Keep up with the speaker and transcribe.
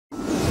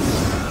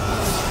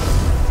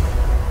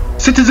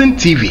Citizen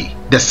TV,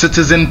 the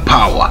citizen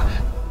power.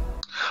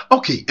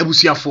 Okay,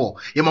 ebusiafo,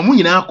 yemamu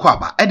nyina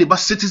kwaba edeba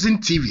Citizen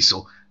TV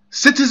so.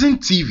 Citizen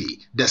TV,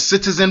 the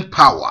citizen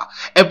power.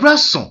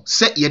 Ebrason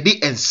se yede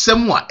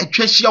ensemu a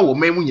etwahia wo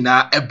memu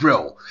nyina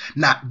ebrel.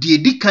 Na de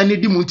edi kan ne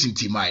di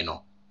muntintimai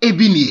no.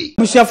 Ebinie.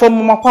 Ebusiafo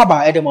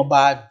makwaba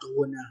edemoba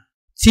dona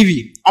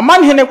TV.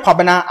 Omanhene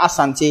kwabena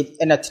asante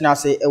enetina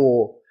se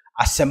ewo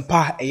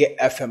asempa eye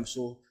FM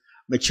so.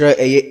 Mechire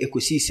eye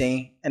ekosi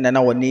sen ena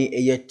na woni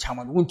eye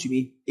chairman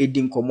wuntumi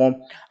edi nkomo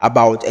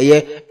about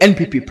eye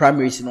NPP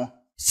primaries no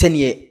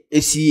senie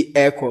esi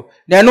eko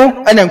na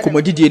no ena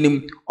nkomodidi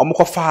enim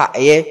omokofa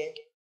eye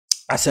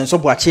Asenso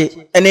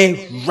Boakye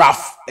ene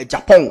Raf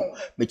Agyapongg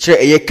mechire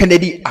eye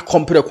Kennedy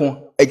akompreko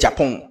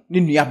Agyapongg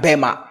ni nua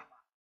bema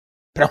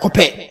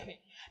prekope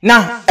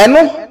na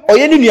eno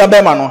oye ni nua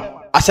bema no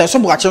Asenso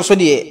Boakye so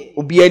de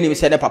obi anim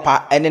se ne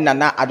papa ene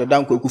nana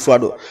adodan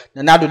kwakufuado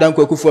nana adodan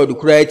kwakufuado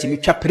kura timi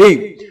twa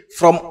plane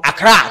from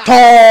Accra to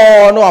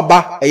no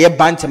aba eye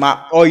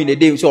Bantama all in a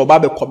day so oba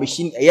be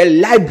commission eye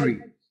library.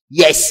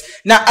 Yes.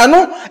 Na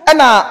ano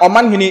na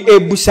Omanhene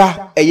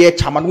ebusa eye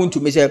chairman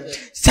wontu me say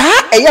sa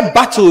eye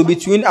battle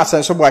between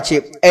Asenso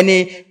Boakye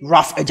ene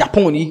Raf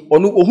Agyapongg ni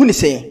onu ohu ni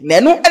say na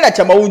no na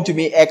chairman wontu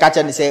me e ka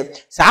cha ni say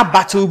sa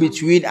battle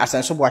between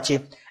Asenso Boakye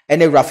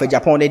ene Raf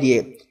Agyapongg ne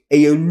de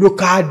eye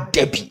local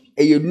derby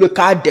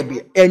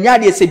enya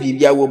de se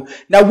bibia wom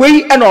na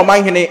wei na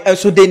Omanhene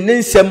enso de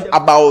nsem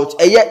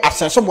about eye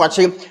Asenso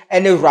Boakye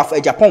ene Raf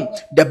Agyapongg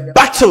the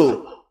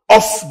battle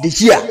of the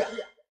year.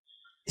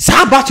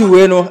 Sa battle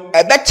we no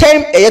ebe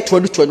chem eye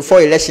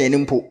 2024 election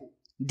nimpo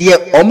de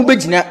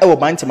omubegina e wo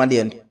Bantama de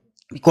end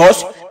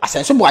because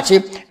Asenso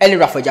Boakye ene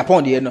Raf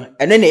Agyapongg de no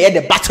ene na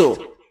the battle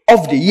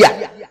of the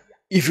year.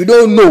 If you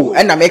don't know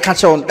and I make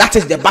catch on that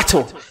is the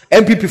battle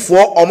MPP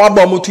for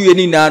omaba motu ye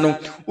ni na no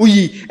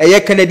uyi eye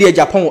Kennedy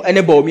Agyapongg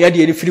ene ba omi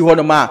ade free ho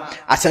no ma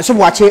Asenso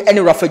Boakye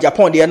ene Raf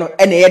Agyapongg de no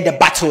ene the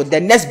battle the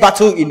next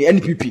battle in the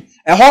NPP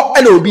ho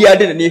ene obi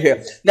ade na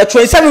here na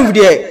 27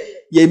 de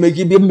ye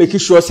make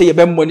sure say ye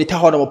be monitor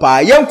ho no pa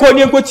ye nko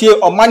ni nkotie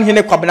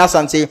Omanhene kwabena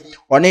sante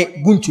one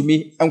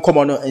guntumi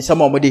enkomo no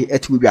ensama omode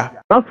atuwa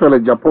Raf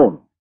Agyapongg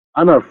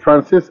ana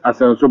Francis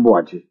Asenso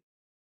Boakye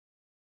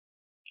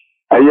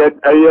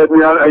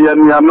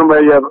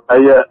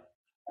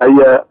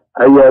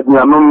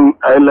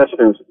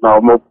elections now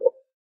more.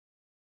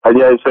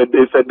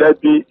 It's a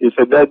derby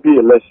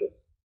election.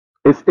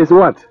 It's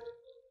what?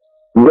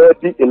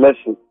 Derby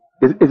election.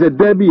 It's a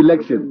derby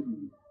election.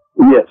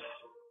 Yes.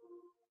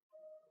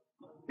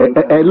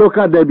 A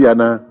local derby,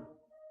 Anna.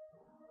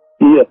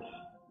 Yes.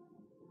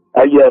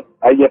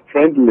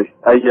 Friendly.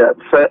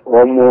 Say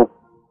almost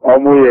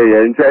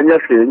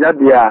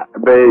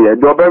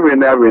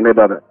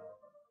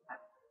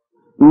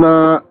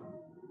Na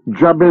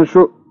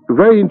Jabenso,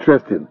 very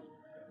interesting.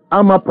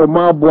 I'm a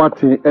Poma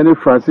Boate and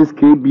Francis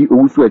KB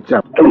also a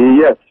chap.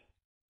 Yes.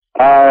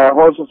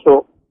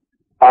 Also,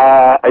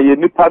 a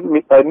nipa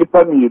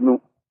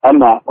minu,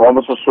 Anna,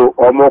 almost so,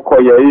 almost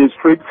a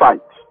street fight.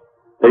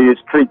 A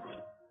street.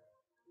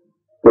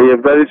 A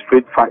very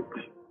street fight.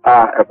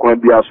 A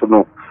Quambia so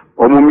no.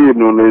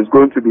 Omumino is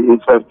going to be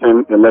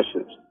interesting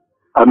elections.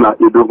 Anna,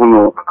 you don't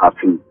know, I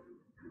feel.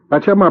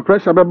 But my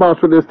pressure about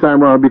so this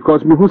time around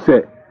because me who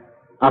say,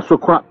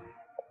 Asokwa,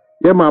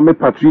 Yema me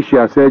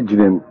Patricia said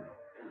Jinem,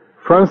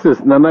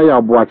 Francis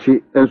Nanaya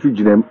Boakye and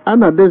Sujinem,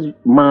 and this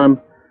man,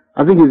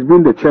 I think he's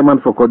been the chairman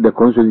for the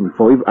constituency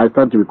before, if I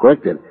stand to be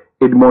corrected,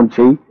 Edmond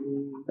Che,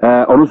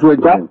 also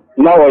Jinem.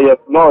 Now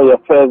you're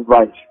first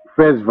vice.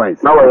 First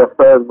vice. Now you're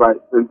first vice.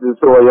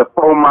 So you're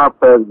former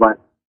first vice.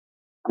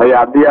 I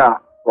idea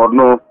or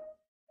no,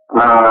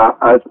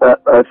 as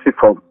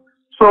form.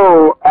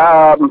 So,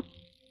 I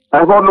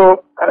don't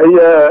know,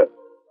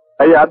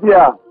 I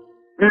idea.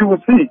 We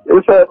will see.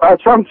 It's a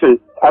chance,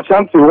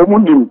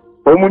 Omunim,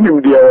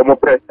 dear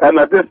Omope. And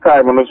at this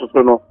time, on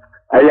also no,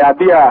 I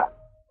idea,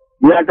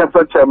 I'm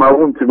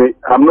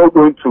not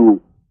going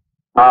to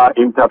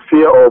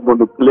interfere or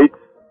manipulate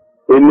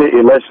any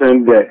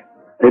election there.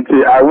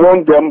 I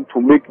want them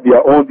to make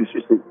their own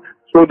decision.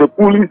 So the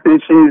polling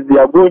stations, they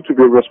are going to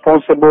be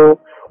responsible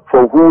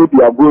for who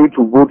they are going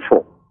to vote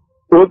for.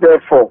 So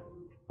therefore,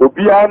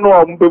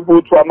 Obiano,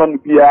 Mbebo to Aman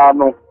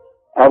Biano,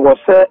 I was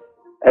said,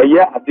 a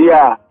year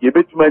idea, you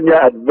bet many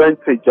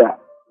advantage.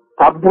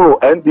 Abro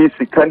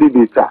NDC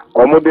candidate,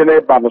 or Modene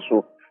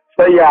Banaso.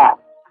 Say, yeah,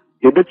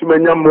 you bet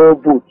many more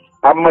votes.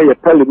 I'm a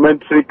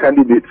parliamentary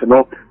candidate,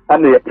 no,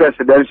 and a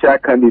presidential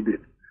candidate.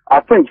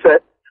 I think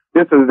that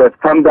this is the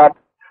standard,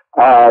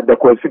 the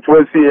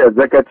constituency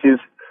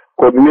executives,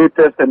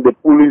 coordinators, and the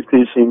polling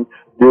station,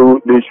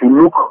 they should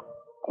look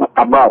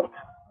about.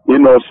 You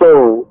know,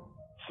 so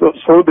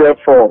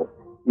therefore,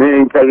 they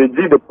encourage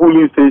the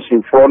polling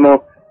station for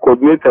no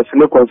coordinators in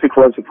the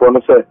constituency for no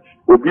say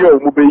obi o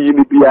mu be yi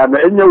ni bia na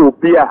enye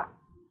obi a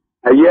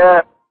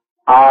aye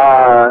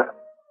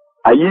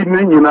ayi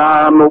ni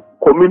nyina no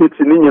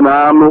community ni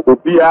nyina no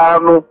obi a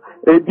no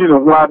edi no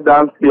ho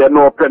dance here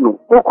no ope no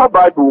ko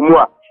bible mu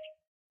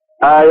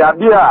a ya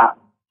bia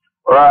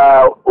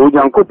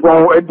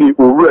Onyankopɔn edi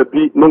owura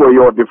bi no wɔ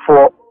yɛ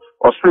ɔdefo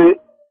ɔse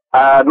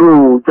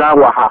no dwa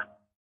wɔ ha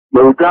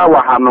na odwa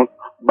wɔ ha no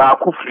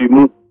baako firi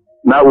mu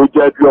na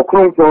ogya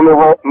aduokronkron no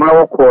hɔ na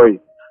wɔkɔe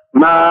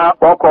na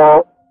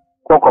wɔkɔ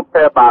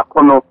pɛ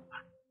baako no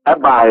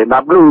ɛbae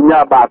na bere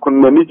onya baako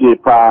no n'ani gye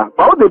paa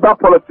ma wode ba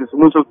politics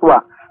mu nso so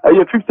a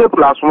ɛyɛ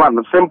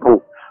 50+1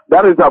 simple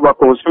that is our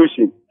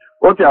constitution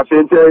what you are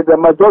saying the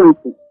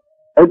majority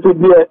and to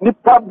be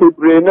nipa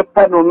bebree ne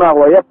pɛ no na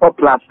wɔyɛ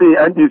popular say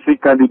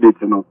NDC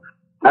candidate no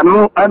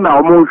ɛno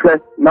ɛna ɔmo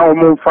nhwɛ na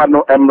ɔmo mfa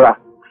no mmra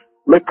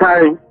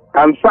mekan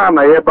ansa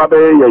na yɛ ba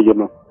bɛyɛ yɛyɛ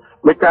no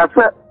mekan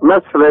sɛ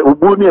mɛsrɛ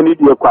obuo ne ani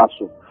deɛ kɔ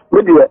aso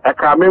me deɛ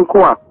ɛka me nko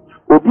a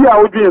obi a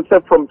wodwen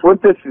sɛ from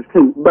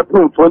 2016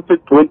 bɛpem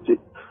 2020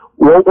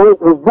 wo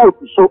vote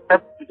so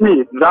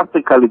FP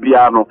drastically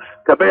biara no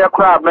kɛbɛyɛ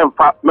koraa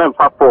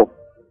memfa form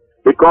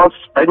because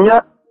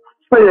ɛnyɛ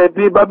sɛ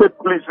yɛde ba bɛ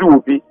police wo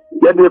bi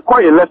yɛde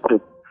kɔ election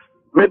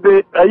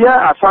mede ɛyɛ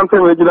Asante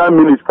regional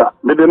minister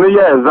mede no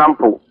yɛ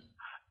example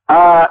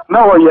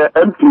na wɔyɛ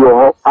MP wɔ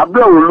hɔ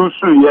abɛ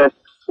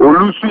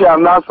olusu yɛ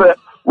anaasɛ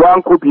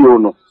wankɔ bio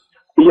no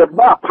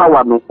yɛba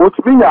power no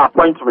otumi yɛ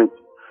appointment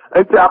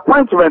nti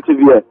appointment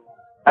deɛ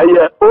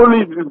ɛyɛ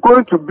only is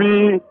going to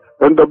be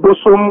in the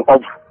bosom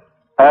of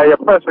a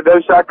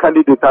presidential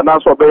candidate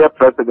anaasɛ ɔbɛyɛ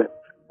president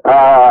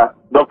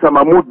Dr.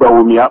 Mahmoud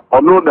Bawumia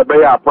ɔno na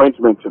bɛyɛ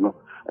appointment no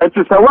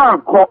nti sɛ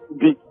wankɔ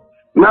bi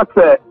na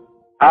sɛ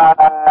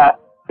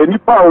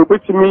nipa a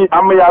obetumi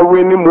ama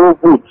yɛawe ne more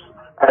votes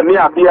ɛne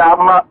adeɛ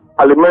ama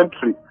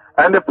parliamentary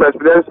ɛne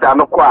presidential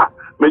no kɔ a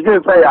megye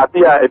sɛ yɛ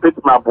adeɛ a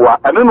ebetumi aboa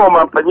ɛne na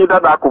ɔmampanyin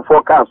dada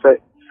akɔfoɔ kaa sɛ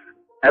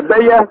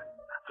ɛbɛyɛ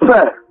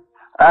sɛ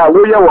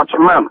woyɛ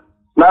watchman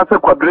na sɛ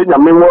kwadere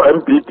nyame wɔ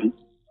MPP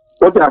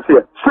wote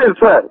aseɛ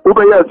sɛ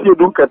wobɛyɛ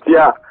asiedu nkɛteɛ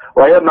a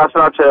wɔyɛ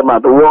national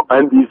chairman wɔ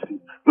NDC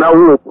now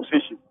we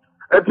opposition.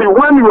 And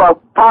when your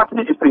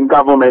party is in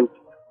government,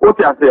 what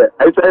you say,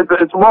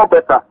 it's more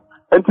better.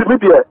 And to me,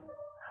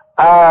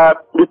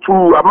 me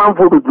too, a man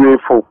will be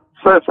grateful.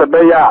 So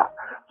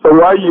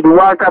why you do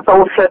one cat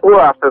out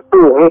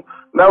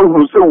now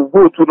who say we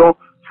go to know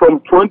from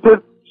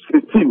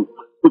 2016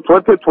 to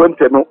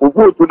 2020, no, we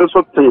go to the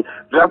sort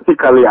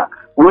drastically.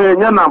 We're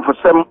not for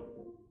some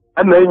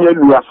and then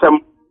you are some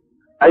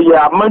a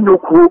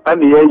manuku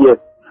and the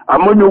a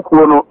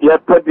manuku no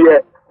yet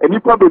and you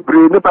probably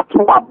bring it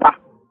to a back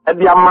at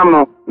the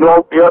amano,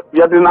 no, you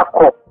did not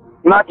call.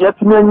 Not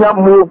yet many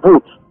more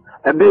votes,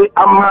 and they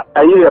are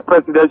a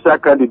presidential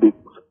candidate.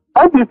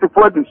 I did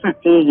before the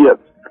 16 years,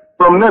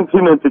 from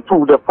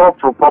 1992, the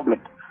Fourth Republic.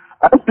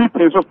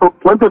 SPP is also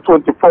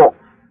 2024,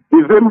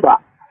 December,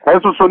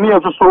 and so near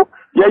so,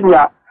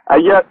 Yenya, a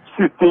year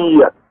 16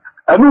 years.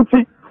 And you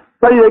see,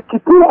 they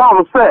keep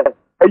on say,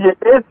 a year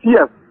 8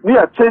 years,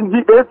 near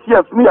changing 8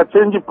 years, near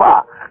changing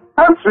power.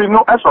 Country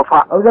no as of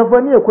far.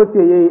 Ozaphani Ekote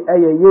a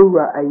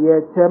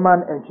year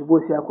chairman and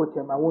Chibosia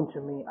co-chairman won't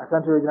to me,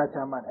 Asante regional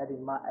chairman,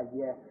 Edima a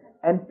year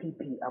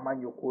NPP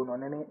among your corner,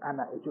 and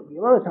Anna Ethiopia.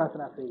 What a chance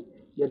I say,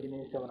 you're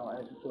doing 7 or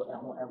so at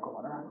home and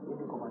common.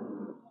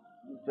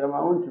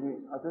 Chairman won't to me,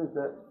 I think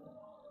that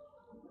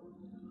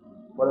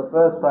for the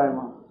first time,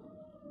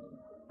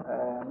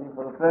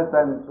 for the first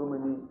time in so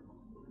many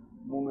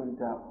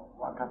moments,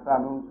 Wakasa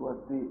knows was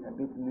a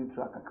bit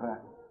neutral Kakra.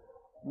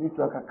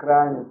 Neutral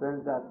Kakra in the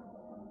sense that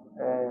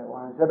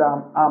one said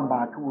I'm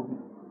back to be.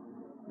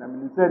 I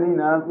mean, said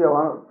in answer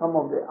some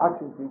of the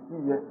actions you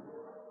see here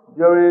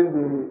during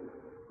the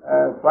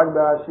flag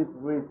bearership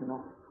race, you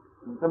know,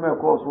 in some of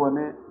course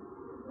when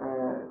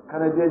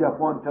Canada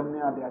Agyapongg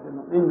terminal there, I don't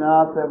know, in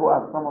answer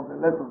as some of the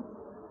lessons,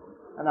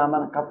 and I'm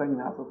not cutting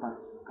in Africa.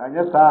 Can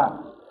you say?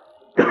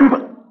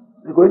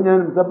 The going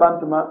in the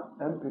Bantama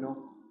MP, you know,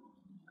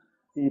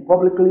 he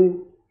publicly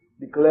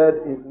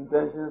declared his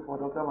intentions for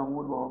Dr.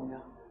 Mahmoud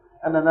Bawumia.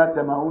 And another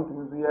time I want to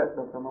see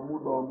Dr.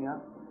 Mahmoud Bawumia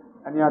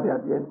and the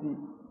DNT.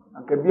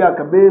 And can be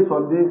based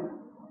on this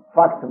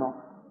fact, no.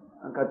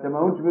 And can tell my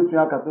own to be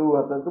Katu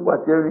as a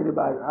super cherry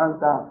by hands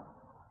down.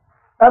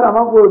 And I'm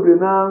going to be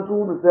now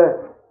soon to say,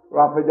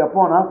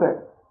 Agyapongg has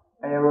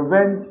a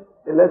revenge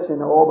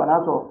election or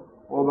Banato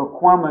or the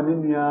Kwam and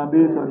India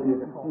based on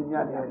the 15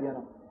 years.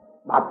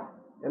 But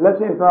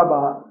election is not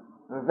about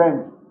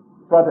revenge.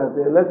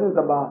 The election is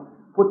about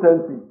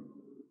potency.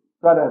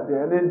 So that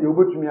and then the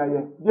Ubutumi,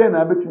 then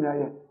I bet me,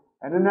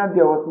 and then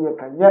there was here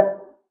can yet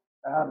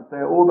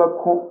say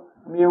overcome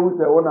me who's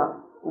the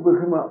owner,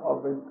 Ubahima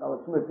of our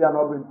Smithfield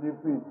Urban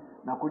TV,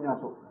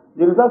 Nakunyaso.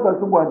 The result of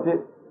someone said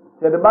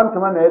the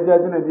Bantaman, a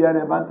judge and a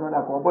Diana Bantaman,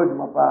 a cowboy,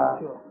 my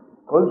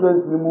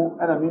conference remove,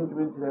 and I mean to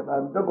mention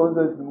the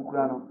conference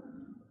Mukrano.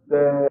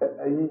 The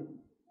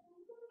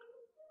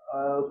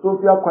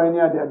Sophia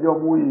Quania, the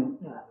Agyapongg,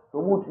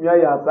 so much me,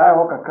 I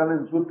hope I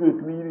can't so to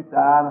me.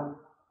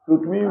 So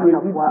to me, we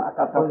need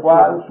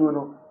Atatwa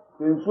Suno.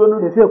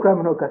 The same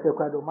criminal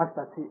Casequado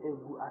master say a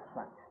good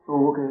asphalt.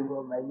 Oh, okay.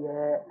 So my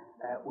year,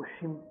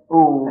 Oshim,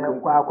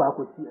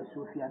 Quaco,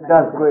 Sophia.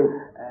 That's great.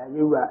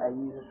 You are a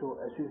year so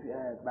a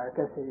Sophia,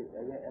 Baracas,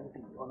 MP,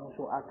 and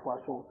also Atwa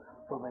so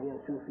from a year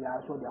Sufia,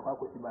 so the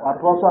Aquacosi.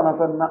 What was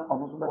another not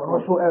almost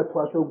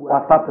Also,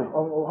 what happened?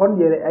 On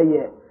year a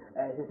year,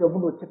 it's a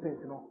good chipping,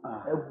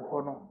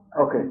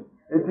 Okay.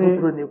 It's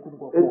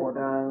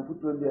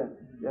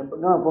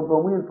now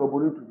for women for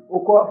Bolutu.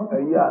 Oko a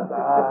year,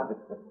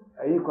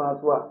 a year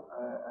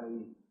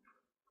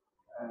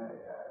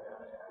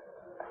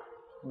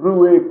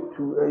Blue Wave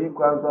to a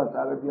equal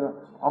Arabia.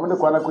 I'm the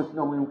one question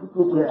of when you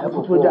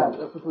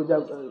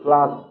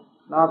class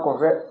now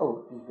correct.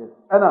 Oh, Jesus.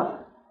 Anna,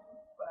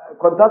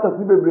 contact us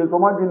with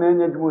someone in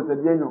any most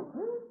of Daniel.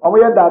 And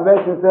we had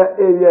diversion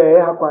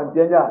area, Haquan,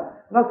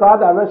 not so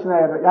diversion.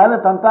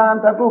 Yana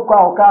Tantan, Tattoo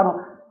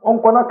Cano,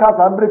 Onkona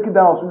Casa, break it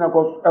down soon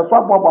because a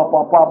swap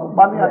of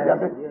money at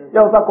the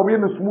Yes, I come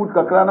in smooth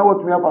Cacrana,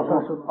 what we have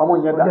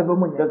among your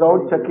there's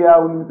all check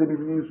out the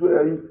news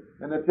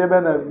and the table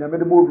and the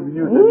middle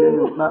news.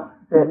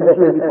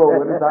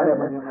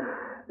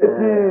 It's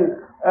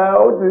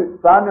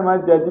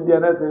Sanima Judge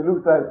DNS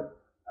looks like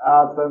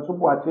Asenso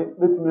Boakye,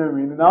 let me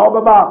win. Now,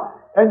 Baba,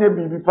 any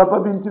baby, Papa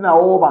Bintina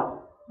over,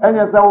 and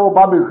yes, oh,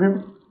 Baby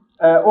Him,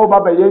 oh,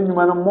 Baba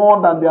Yenuman more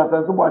than the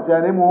Asenso Boakye,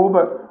 and him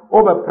over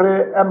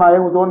pray, am I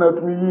was on a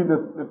 3 years,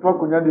 the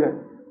truck on your dear.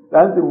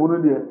 That's the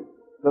wound dear.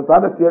 The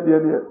other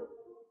theatre here,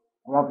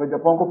 one for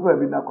Agyapongg for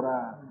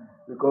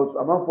because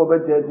among for the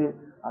judge,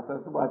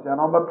 Asenso Boakye,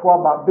 number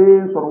 12,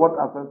 based on what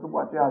Asenso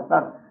Boakye has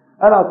done.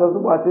 And Asenso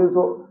Boakye,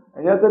 so,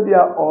 and yesterday,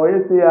 or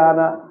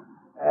Asiana,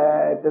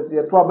 it is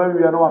the trouble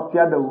we are not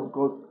here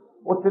because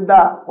what's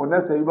that on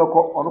us, you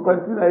on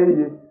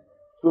continue.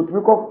 So, to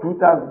pick up 2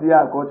 times the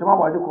year, go to my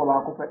body call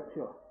our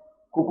confection.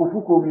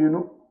 Kukufuko, you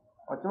know,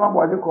 or to my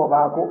body call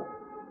Bako,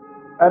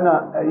 and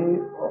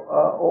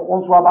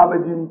on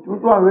Swabaji, 2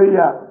 to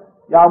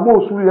ya mo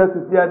su ya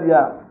sisi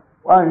dia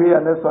wa hwe ya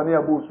na so na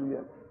ya bo su ya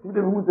ti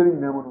de mu teri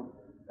nyina mo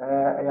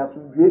ya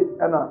sunje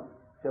na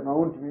chema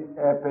wontumi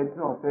penti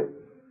no se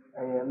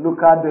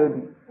local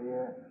derby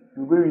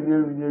you be wi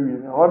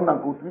na hon na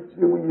ko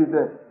twitire mu yi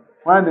de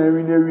wa na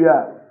wi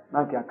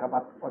na nke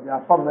akaba o de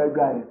afam na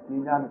agua e ti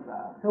nya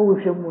nsa so wo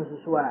hwe mu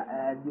so a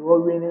de wo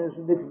wi ne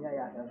so de tinya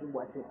ya Asenso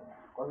Boakye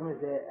ko so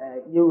se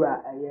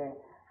yewura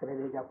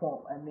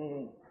Agyapongg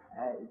ane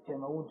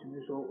chema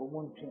wontumi so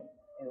omontwe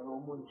Oh, that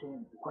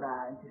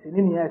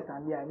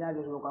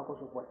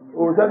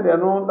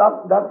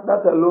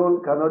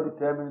alone cannot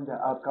determine the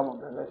outcome of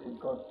the election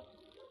because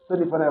so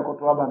different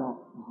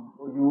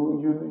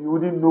you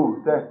wouldn't know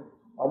say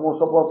almost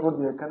support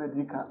the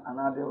candidate and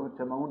other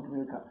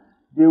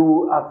they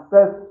will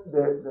assess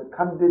the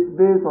candidate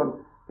based on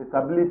his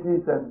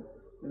abilities and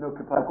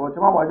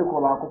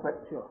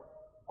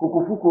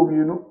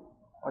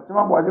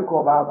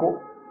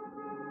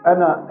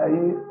ana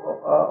ayi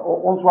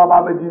onso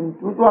ababaji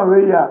tutu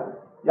anwe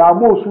ya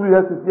mo su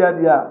ya sisi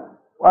dia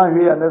wa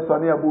hwe ya na so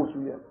na ya bo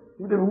su ya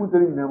ti de mu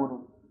teri nyina mo no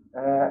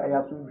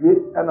ya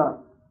sunje ana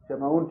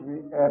chema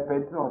wontumi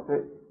penti no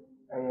se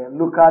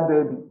local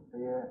derby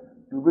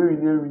you be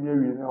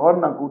wi na hon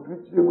na ko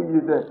twitire mu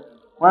yi se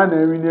wa na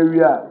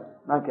wi a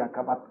na nke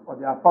akaba o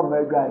de afam na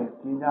agua e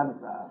ti nya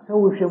nsa so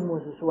wo hwe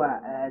mu so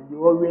a de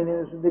wo wi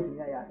ne so de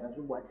tinya ya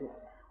Asenso Boakye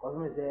ko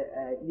so se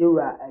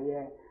yewura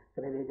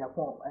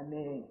Agyapongg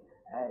ane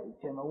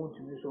chema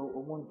wontumi so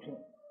omontwe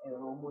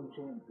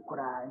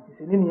kora nti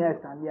se ni ya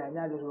stand ya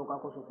nya just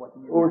local support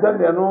me oh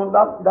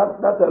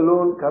that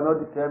alone cannot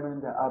determine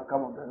the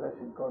outcome of the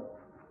election because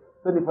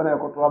so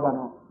different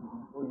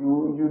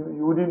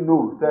you wouldn't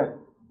know say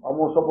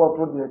almost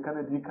support the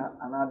candidate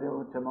and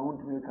other chema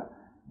wontumi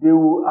they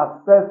will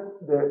assess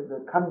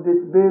the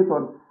candidate based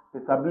on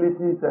his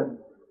abilities and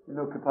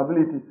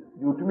capabilities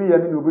you to me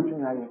yani no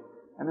betumi aye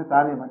and say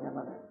ani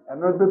manyama and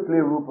not be play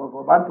role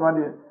for Bantama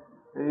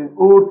the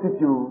old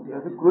city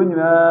yes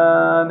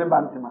Kuronyina ne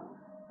Bantama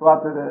so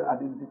after the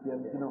identity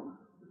and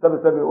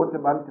sabe o te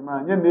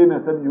Bantama nye ne na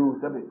sabe you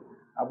sabe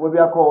abobi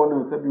akọ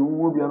no sabe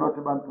wu bi na o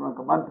te Bantama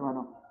ka Bantama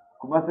no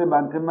kuma se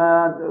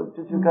Bantama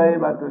chichikai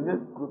batonye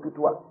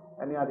krokitwa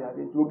ani ade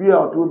obi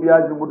a to obi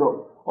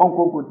ajimudo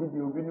onko ko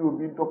didi obi ni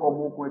obi ntoko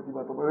mo ko ati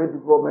bato be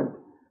development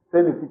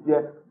say ne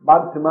fitie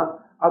Bantama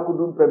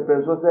akudum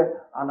pempe so say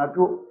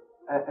anato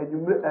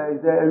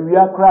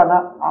ewia kra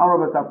na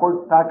Robert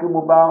akọ taki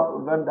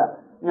mobile vendor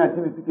ni ati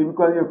ni sike bi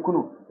kwa ye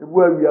kunu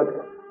ebu awia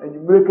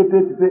enyumre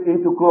kete ti say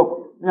 8 o'clock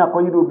ni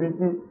akonyi do bi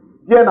ti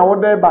je na wo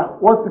dey ba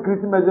what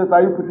security measures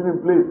are you putting in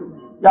place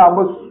ya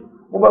must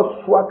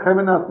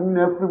criminals in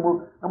every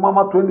month na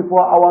mama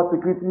 24-hour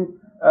security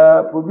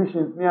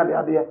provisions near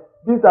the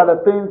these are the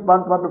things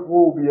Bantama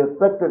people will be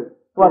expected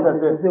so as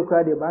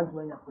the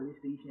Bantama police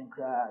station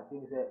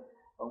things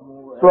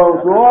so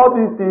all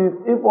these things,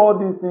 if all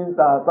these things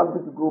are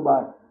something to go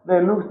by,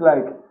 then it looks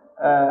like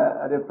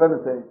the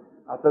friend say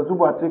Asenso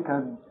Boakye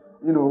can,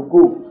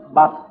 go.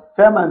 But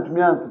chairman to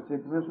me and to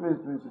check.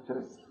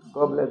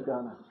 God bless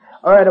Ghana.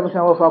 All right, I'm going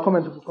to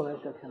comment to the comment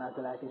section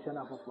after like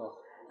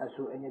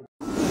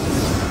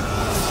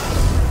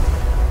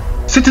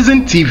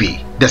Citizen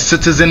TV, the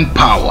citizen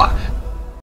power.